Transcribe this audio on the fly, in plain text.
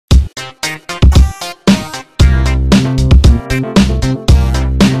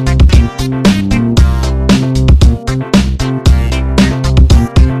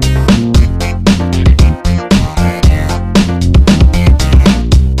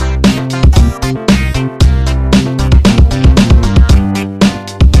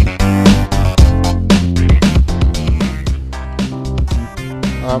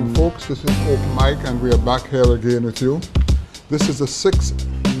folks, this is Open Mic and we are back here again with you. This is the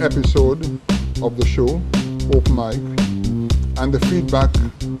 6th episode of the show, Open Mic, and the feedback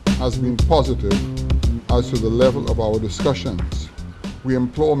has been positive as to the level of our discussions. We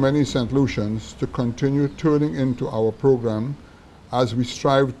implore many St. Lucians to continue tuning into our program as we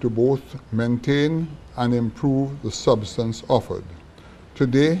strive to both maintain and improve the substance offered.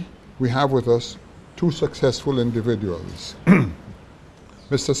 Today, we have with us two successful individuals.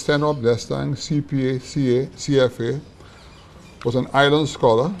 Mr. Destang, CPA, CA, CFA, was an island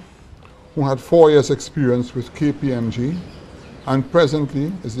scholar who had 4 years experience with KPMG and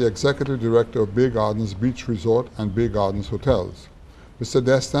presently is the Executive Director of Bay Gardens Beach Resort and Bay Gardens Hotels. Mr.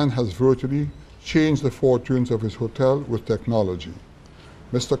 Destang has virtually changed the fortunes of his hotel with technology.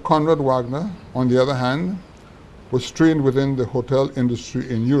 Mr. Conrad Wagner, on the other hand, was trained within the hotel industry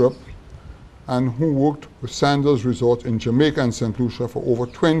in Europe and who worked with Sandals Resort in Jamaica and St. Lucia for over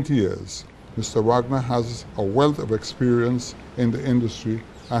 20 years. Mr. Wagner has a wealth of experience in the industry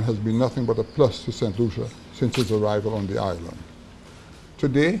and has been nothing but a plus to St. Lucia since his arrival on the island.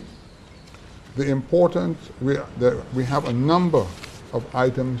 Today, we have a number of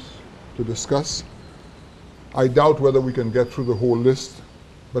items to discuss. I doubt whether we can get through the whole list,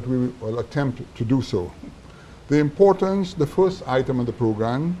 but we will attempt to do so. The first item of the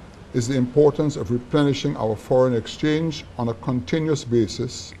program is the importance of replenishing our foreign exchange on a continuous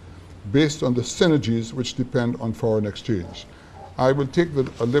basis based on the synergies which depend on foreign exchange. I will take the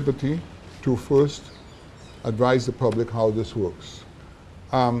liberty to first advise the public how this works.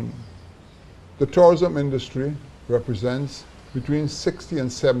 The tourism industry represents between 60 and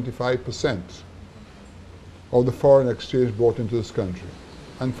 75% of the foreign exchange brought into this country.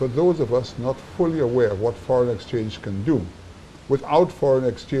 And for those of us not fully aware of what foreign exchange can do, without foreign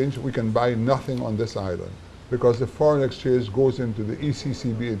exchange, we can buy nothing on this island because the foreign exchange goes into the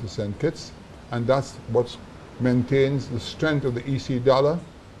ECCB 80-cent kits, and that's what maintains the strength of the EC dollar,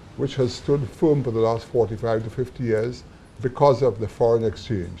 which has stood firm for the last 45 to 50 years because of the foreign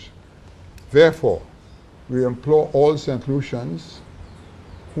exchange. Therefore, we implore all St. Lucians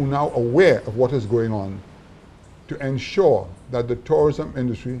who are now aware of what is going on to ensure that the tourism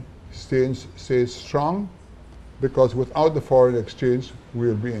industry stays strong, because without the foreign exchange,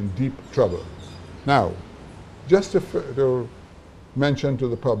 we'll be in deep trouble. Now, just to mention to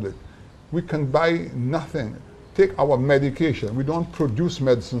the public, we can buy nothing. Take our medication. We don't produce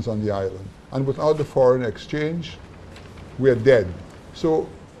medicines on the island. And without the foreign exchange, we're dead. So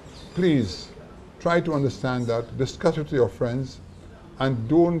please, try to understand that, discuss it with your friends, and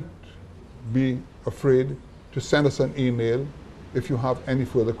don't be afraid to send us an email if you have any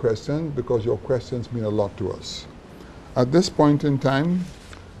further questions, because your questions mean a lot to us. At this point in time,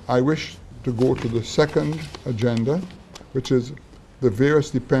 I wish to go to the second agenda, which is the various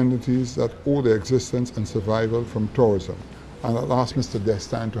dependencies that owe their existence and survival from tourism. And I'll ask Mr.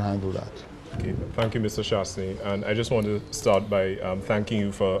 Destang to handle that. Okay, thank you, Mr. Shastny. And I just want to start by thanking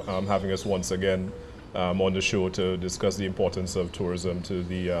you for having us once again on the show to discuss the importance of tourism to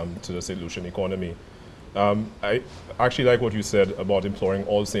the St. Lucian economy. I actually like what you said about imploring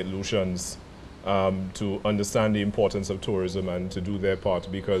all St. Lucians to understand the importance of tourism and to do their part,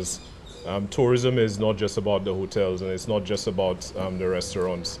 because tourism is not just about the hotels and it's not just about the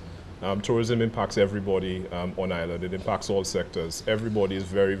restaurants. Tourism impacts everybody on island. It impacts all sectors. Everybody is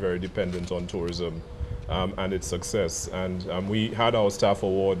very, very dependent on tourism and its success. And we had our staff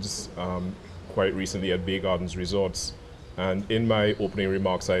awards quite recently at Bay Gardens Resorts. And in my opening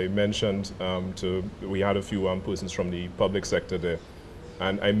remarks, I mentioned we had a few persons from the public sector there.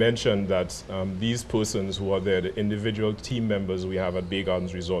 And I mentioned that these persons who are there, the individual team members we have at Bay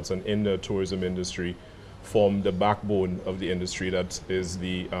Gardens Resorts and in the tourism industry, form the backbone of the industry that is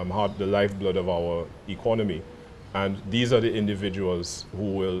the lifeblood of our economy. And these are the individuals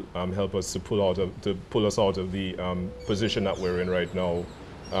who will help us to pull us out of the position that we're in right now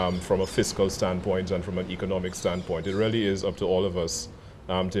from a fiscal standpoint and from an economic standpoint. It really is up to all of us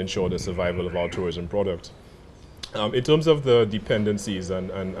to ensure the survival of our tourism product. In terms of the dependencies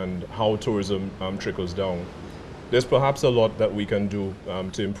and how tourism trickles down, there's perhaps a lot that we can do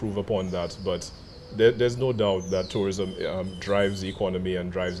to improve upon that, but there's no doubt that tourism drives the economy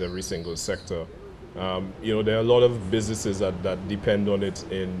and drives every single sector. You know, there are a lot of businesses that depend on it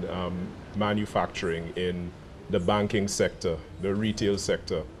in manufacturing, in the banking sector, the retail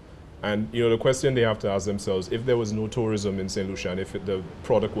sector. And you know, the question they have to ask themselves, if there was no tourism in St. Lucia and if the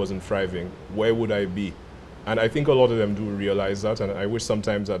product wasn't thriving, where would I be? And I think a lot of them do realize that, and I wish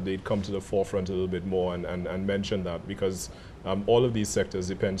sometimes that they'd come to the forefront a little bit more and mention that, because all of these sectors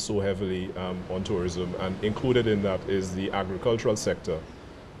depend so heavily on tourism, and included in that is the agricultural sector.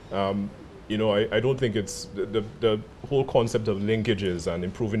 You know, I don't think it's the whole concept of linkages and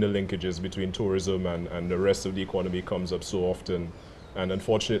improving the linkages between tourism and the rest of the economy comes up so often, and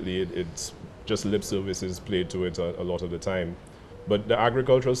unfortunately it's just lip service is played to it a lot of the time. But the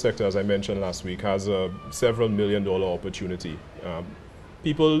agricultural sector, as I mentioned last week, has a several $million opportunity.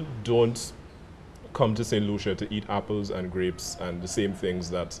 People don't come to St. Lucia to eat apples and grapes and the same things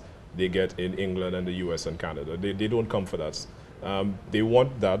that they get in England and the US and Canada. They don't come for that. They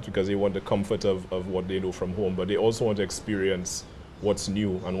want that because they want the comfort of what they know from home, but they also want to experience what's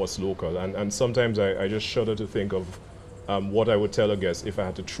new and what's local. And sometimes I just shudder to think of what I would tell a guest if I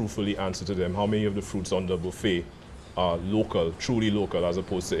had to truthfully answer to them how many of the fruits on the buffet are local, truly local, as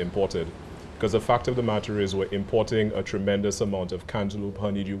opposed to imported. Because the fact of the matter is we're importing a tremendous amount of cantaloupe,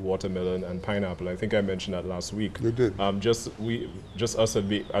 honeydew, watermelon, and pineapple. I think I mentioned that last week. You did. Just us at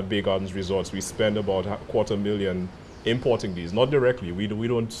Bay Gardens Resorts, we spend about $250,000 importing these, not directly. We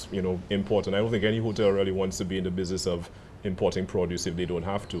don't, you know, import, and I don't think any hotel really wants to be in the business of importing produce if they don't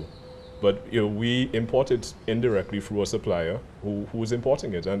have to. But you know, we import it indirectly through a supplier who's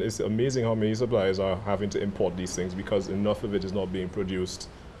importing it, and it's amazing how many suppliers are having to import these things because enough of it is not being produced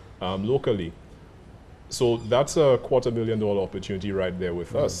locally. So that's a $250,000 opportunity right there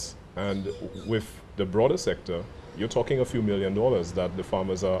with us, and with the broader sector, you're talking a few $1 million that the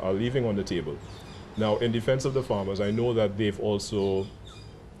farmers are leaving on the table. Now, in defense of the farmers, I know that they've also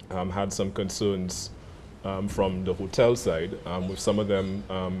had some concerns from the hotel side, with some of them,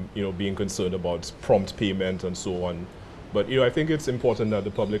 you know, being concerned about prompt payment and so on. But you know, I think it's important that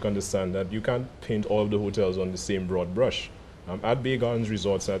the public understand that you can't paint all of the hotels on the same broad brush. At Bay Gardens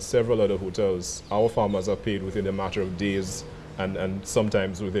Resorts, at several other hotels, our farmers are paid within a matter of days and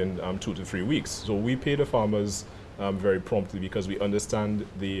sometimes within 2 to 3 weeks. So we pay the farmers very promptly because we understand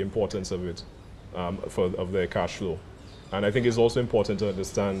the importance of it. Of their cash flow. And I think it's also important to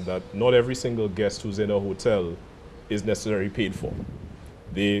understand that not every single guest who's in a hotel is necessarily paid for.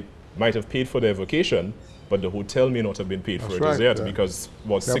 They might have paid for their vacation, but the hotel may not have been paid for it as yet, because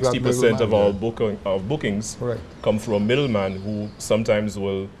about 60% of our bookings come from a middleman who sometimes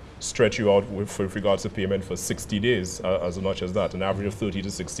will stretch you out with regards to payment for 60 days, as much as that, an average of 30 to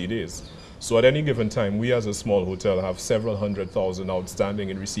 60 days. So at any given time, we as a small hotel have several $100,000 outstanding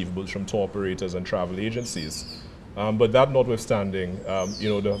in receivables from tour operators and travel agencies. But that notwithstanding, you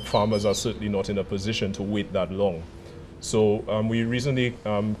know, the farmers are certainly not in a position to wait that long. So we recently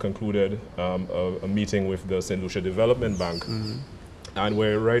concluded a meeting with the St. Lucia Development Bank, and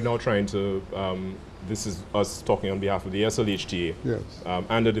we're right now trying to, this is us talking on behalf of the SLHTA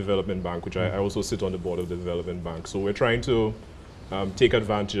and the Development Bank, which I also sit on the board of the Development Bank. So we're trying to take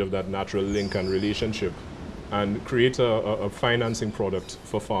advantage of that natural link and relationship and create a financing product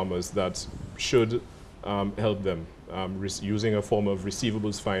for farmers that should help them, using a form of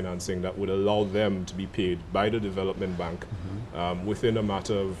receivables financing that would allow them to be paid by the Development Bank within a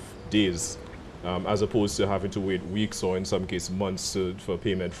matter of days, as opposed to having to wait weeks or in some cases months for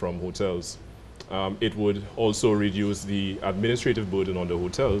payment from hotels. It would also reduce the administrative burden on the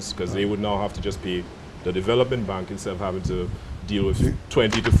hotels because they would now have to just pay the Development Bank instead of having to deal with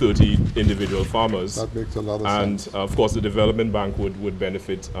 20 to 30 individual farmers. That makes a lot of sense. And of course the Development Bank would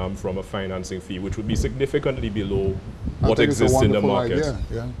benefit from a financing fee which would be significantly below what exists in the market.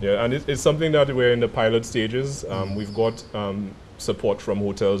 Yeah, and it's something that we're in the pilot stages. We've got support from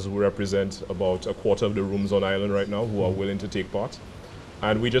hotels who represent about a quarter of the rooms on island right now who are willing to take part.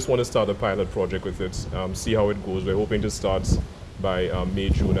 And we just want to start a pilot project with it, see how it goes. We're hoping to start by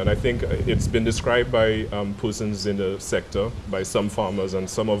May, June. And I think it's been described by persons in the sector, by some farmers and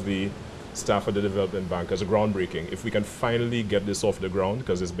some of the staff at the Development Bank as a groundbreaking. If we can finally get this off the ground,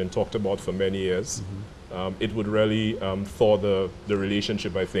 because it's been talked about for many years, it would really thaw the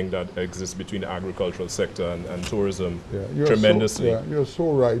relationship, I think, that exists between the agricultural sector and tourism tremendously. You're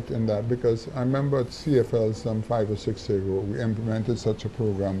so right in that, because I remember at CFL some 5 or 6 years ago, we implemented such a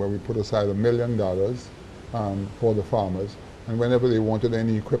program where we put aside $1 million for the farmers. And whenever they wanted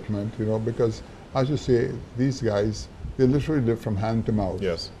any equipment, you know, because as you say, these guys, they literally live from hand to mouth.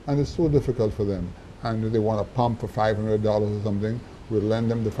 Yes. And it's so difficult for them. And they want a pump for $500 or something, we'll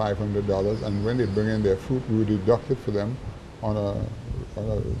lend them the $500, and when they bring in their fruit, we deduct it for them on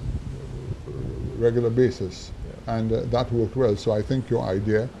a regular basis. Yeah. And that worked well. So I think your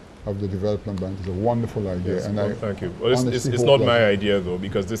idea of the Development Bank is a wonderful idea. Yes, and thank you. Well, it's not my idea, though,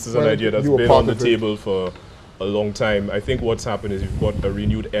 because this is an idea that's been on the table for a long time. I think what's happened is you've got a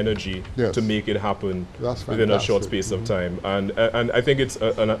renewed energy Yes. to make it happen That's within a short fantastic. space of time. And I think it's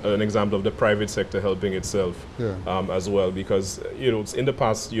an example of the private sector helping itself Yeah. as well, because in the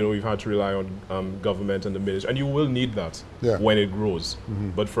past we've had to rely on government and the ministry, and you will need that Yeah. when it grows.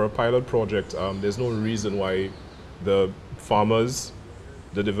 But for a pilot project, there's no reason why the farmers,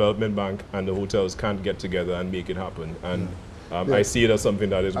 the development bank, and the hotels can't get together and make it happen. And Yeah. I see it as something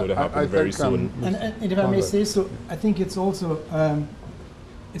that is going to happen I very think, soon. And if I may say so, I think it's also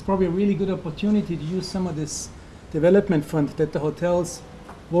it's probably a really good opportunity to use some of this development fund that the hotels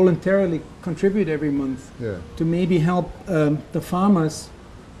voluntarily contribute every month Yeah. to maybe help the farmers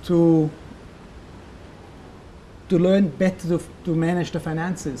to learn better to manage the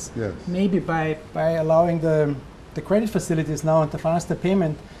finances. Yes. Maybe by allowing the credit facilities now and the faster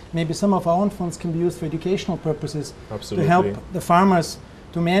payment, maybe some of our own funds can be used for educational purposes Absolutely. to help the farmers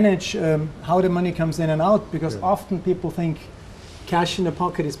to manage how the money comes in and out, because Yeah. often people think cash in the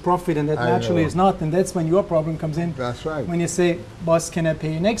pocket is profit, and that I naturally know. is not, and that's when your problem comes in. That's right. When you say, boss, can I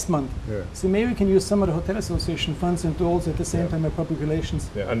pay you next month? Yeah. So maybe we can use some of the Hotel Association funds and do also at the same Yeah. time a public relations.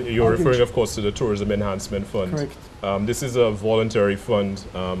 Yeah, and you're outreach. referring, of course, to the Tourism Enhancement Fund. Correct. This is a voluntary fund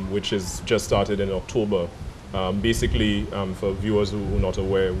which is just started in October. Basically, for viewers who are not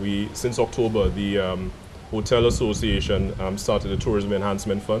aware, since October, the Hotel Association started a Tourism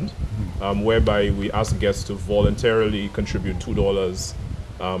Enhancement Fund, whereby we ask guests to voluntarily contribute $2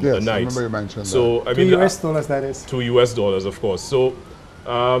 a Yes, night. I remember you mentioned So, I To mean, US dollars, that is. to US dollars, of course. So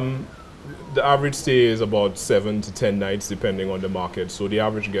the average stay is about 7 to 10 nights, depending on the market. So the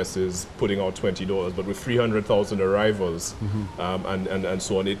average guest is putting out $20, but with 300,000 arrivals and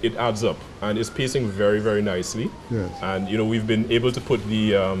so on, it adds up, and it's pacing very, very nicely. Yes. And we've been able to put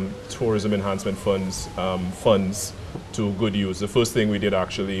the tourism enhancement funds to good use. The first thing we did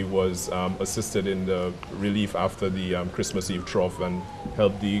actually was assisted in the relief after the Christmas Eve trough, and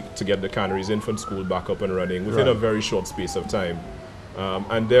helped to get the Canaries Infant School back up and running within a Right. very short space of time.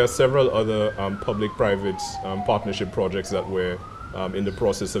 And there are several other public-private partnership projects that we're in the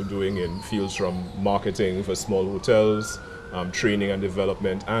process of doing in fields from marketing for small hotels, training and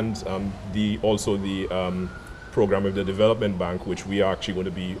development, and also the program with the Development Bank, which we are actually going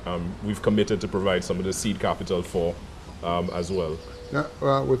to be, we've committed to provide some of the seed capital for as well.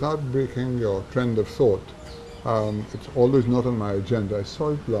 Yeah, without breaking your trend of thought, it's always not on my agenda. I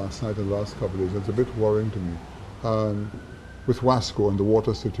saw it last night and the last couple of days. It's a bit worrying to me. With Wasco and the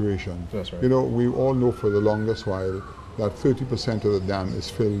water situation. That's right. We all know for the longest while that 30% of the dam is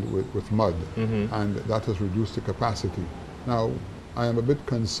filled with mud, and that has reduced the capacity. Now, I am a bit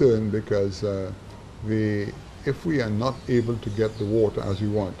concerned because if we are not able to get the water as we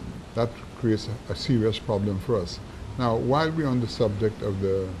want, that creates a serious problem for us. Now, while we're on the subject of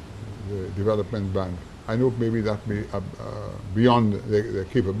the Development Bank, I know maybe that may be beyond their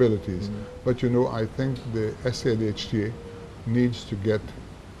capabilities, but I think the SLHTA needs to get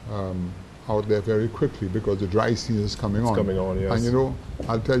out there very quickly, because the dry season is coming on. Coming on, yes. And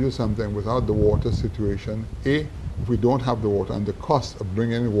I'll tell you something, without the water situation, if we don't have the water, and the cost of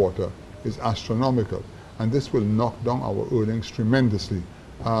bringing in water is astronomical, and this will knock down our earnings tremendously.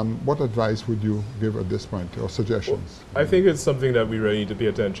 What advice would you give at this point, or suggestions? I think it's something that we really need to pay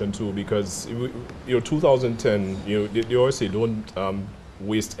attention to, because 2010, they always say don't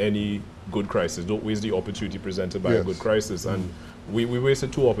waste any good crisis, don't waste the opportunity presented by a Yes. good crisis, and we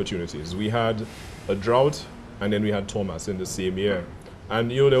wasted two opportunities. We had a drought, and then we had Thomas in the same year. And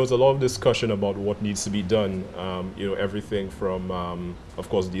there was a lot of discussion about what needs to be done. Everything from, of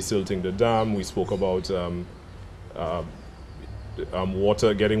course, desilting the dam. We spoke about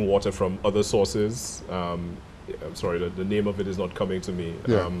getting water from other sources. I'm sorry, the name of it is not coming to me.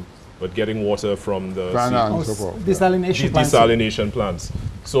 Yeah. But getting water from the And so forth. Desalination plants. desalination plants.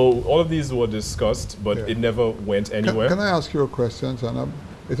 So all of these were discussed, but Yeah. it never went anywhere. Can I ask you a question, Sanab?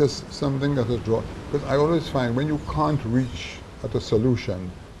 It is something that is drawn, because I always find when you can't reach at a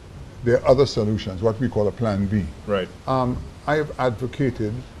solution, there are other solutions, what we call a plan B. Right. I have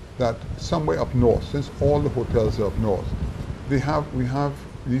advocated that somewhere up north, since all the hotels are up north, we have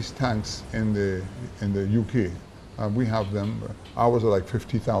these tanks in the UK. We have them. Ours are like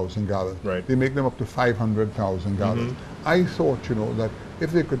 50,000 gallons. Right. They make them up to 500,000 gallons. I thought, that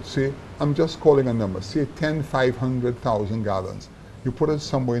if they could say, I'm just calling a number, say 500,000 gallons. You put it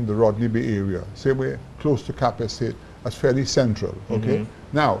somewhere in the Rodney Bay area, say we're close to Cap Estate, that's fairly central, okay?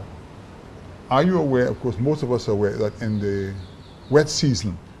 Now, are you aware, of course, most of us are aware that in the wet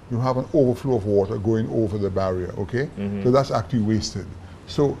season, you have an overflow of water going over the barrier, okay? So that's actually wasted.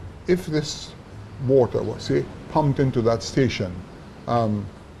 So if this water was, say, pumped into that station on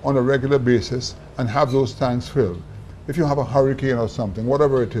a regular basis, and have those tanks filled. If you have a hurricane or something,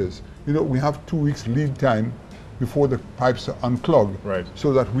 whatever it is, you know, we have 2 weeks lead time before the pipes are unclogged, right,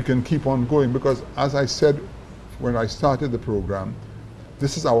 so that we can keep on going. Because as I said when I started the program,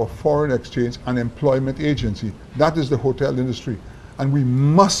 this is our foreign exchange and employment agency. That is the hotel industry. And we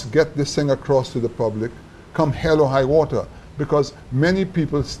must get this thing across to the public, come hell or high water, because many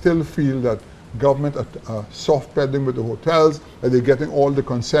people still feel that government are soft pedaling with the hotels, that they're getting all the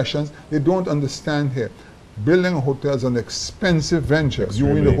concessions. They don't understand here. Building a hotel is an expensive venture. Extremely.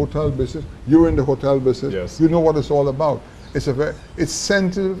 You're in the hotel business, you're in the hotel business, yes. You know what it's all about. It's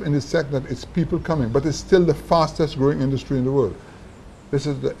sensitive in the sense that it's people coming, but it's still the fastest growing industry in the world. This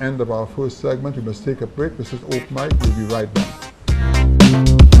is the end of our first segment. We must take a break. This is Open Mic. We'll be right back.